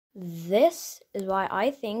This is why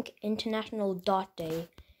I think International Dot Day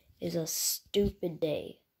is a stupid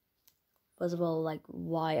day. First of all, like,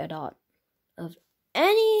 why a dot? Of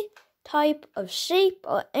any type of shape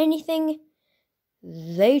or anything,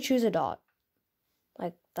 they choose a dot.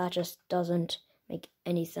 Like, that just doesn't make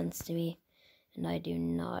any sense to me, and I do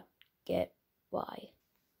not get why.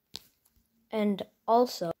 And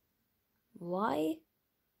also, why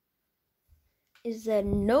is there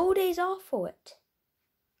no days off for it?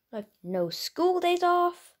 Like, no school days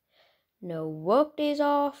off, no work days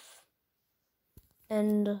off,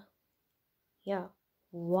 and yeah,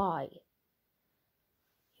 why?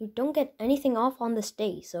 You don't get anything off on this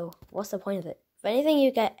day, so what's the point of it? If anything,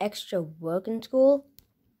 you get extra work in school.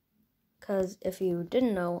 Because if you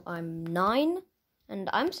didn't know, I'm 9 and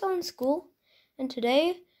I'm still in school. And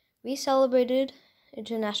today we celebrated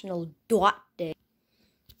International Dot Day.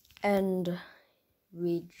 And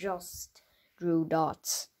we just drew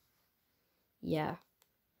dots. Yeah,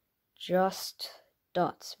 just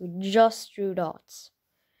dots. We just drew dots.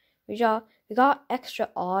 We got extra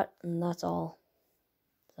art, and that's all.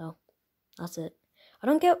 So that's it. I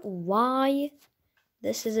don't get why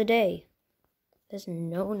this is a day. There's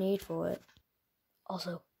no need for it.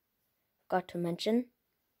 Also, got to mention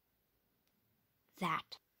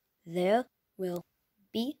that there will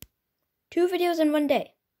be 2 videos in one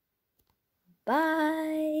day.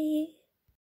 Bye!